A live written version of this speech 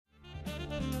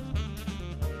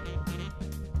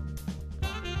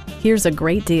Here's a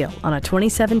great deal on a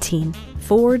 2017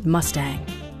 Ford Mustang.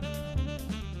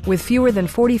 With fewer than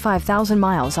 45,000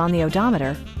 miles on the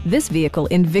odometer, this vehicle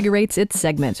invigorates its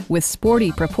segment with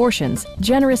sporty proportions,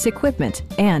 generous equipment,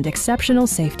 and exceptional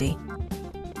safety.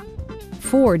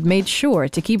 Ford made sure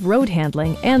to keep road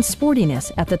handling and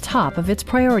sportiness at the top of its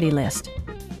priority list.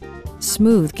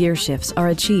 Smooth gear shifts are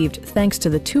achieved thanks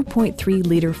to the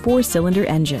 2.3-liter four-cylinder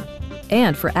engine.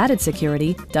 And for added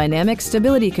security, dynamic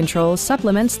stability control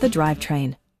supplements the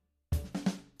drivetrain.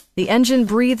 The engine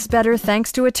breathes better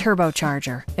thanks to a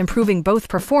turbocharger, improving both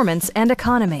performance and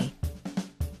economy.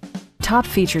 Top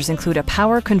features include a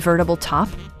power convertible top,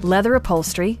 leather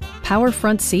upholstery, power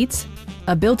front seats,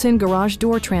 a built-in garage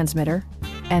door transmitter,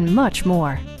 and much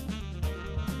more.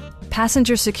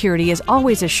 Passenger security is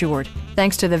always assured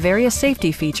thanks to the various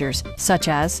safety features such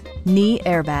as knee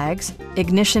airbags,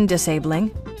 ignition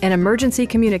disabling, an emergency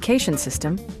communication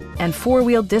system, and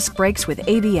four-wheel disc brakes with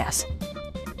ABS.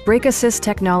 Brake Assist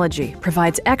technology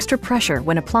provides extra pressure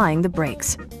when applying the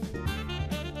brakes.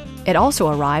 It also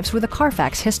arrives with a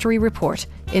Carfax history report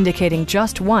indicating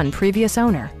just one previous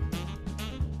owner.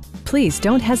 Please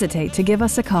don't hesitate to give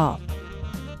us a call.